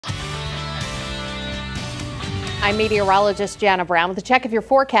I'm meteorologist Janna Brown with a check of your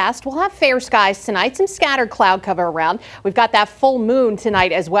forecast. We'll have fair skies tonight, some scattered cloud cover around. We've got that full moon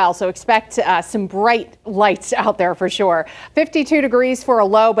tonight as well, so expect some bright lights out there for sure. 52 degrees for a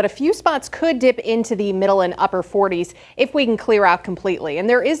low, but a few spots could dip into the middle and upper 40s if we can clear out completely. And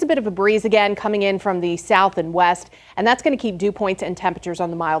there is a bit of a breeze again coming in from the south and west, and that's going to keep dew points and temperatures on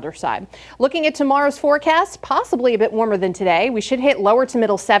the milder side. Looking at tomorrow's forecast, possibly a bit warmer than today. We should hit lower to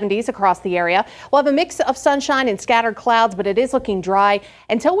middle 70s across the area. We'll have a mix of sunshine and scattered clouds, but it is looking dry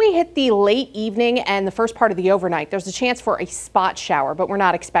until we hit the late evening and the first part of the overnight. There's a chance for a spot shower, but we're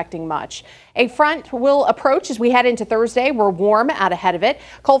not expecting much. A front will approach as we head into Thursday. We're warm out ahead of it.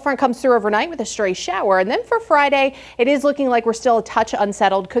 Cold front comes through overnight with a stray shower. And then for Friday, it is looking like we're still a touch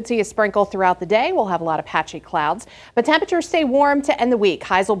unsettled. Could see a sprinkle throughout the day. We'll have a lot of patchy clouds, but temperatures stay warm to end the week.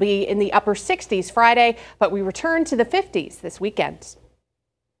 Highs will be in the upper 60s Friday, but we return to the 50s this weekend.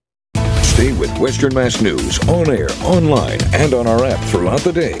 Stay with Western Mass News on air, online, and on our app throughout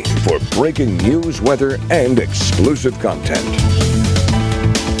the day for breaking news, weather, and exclusive content.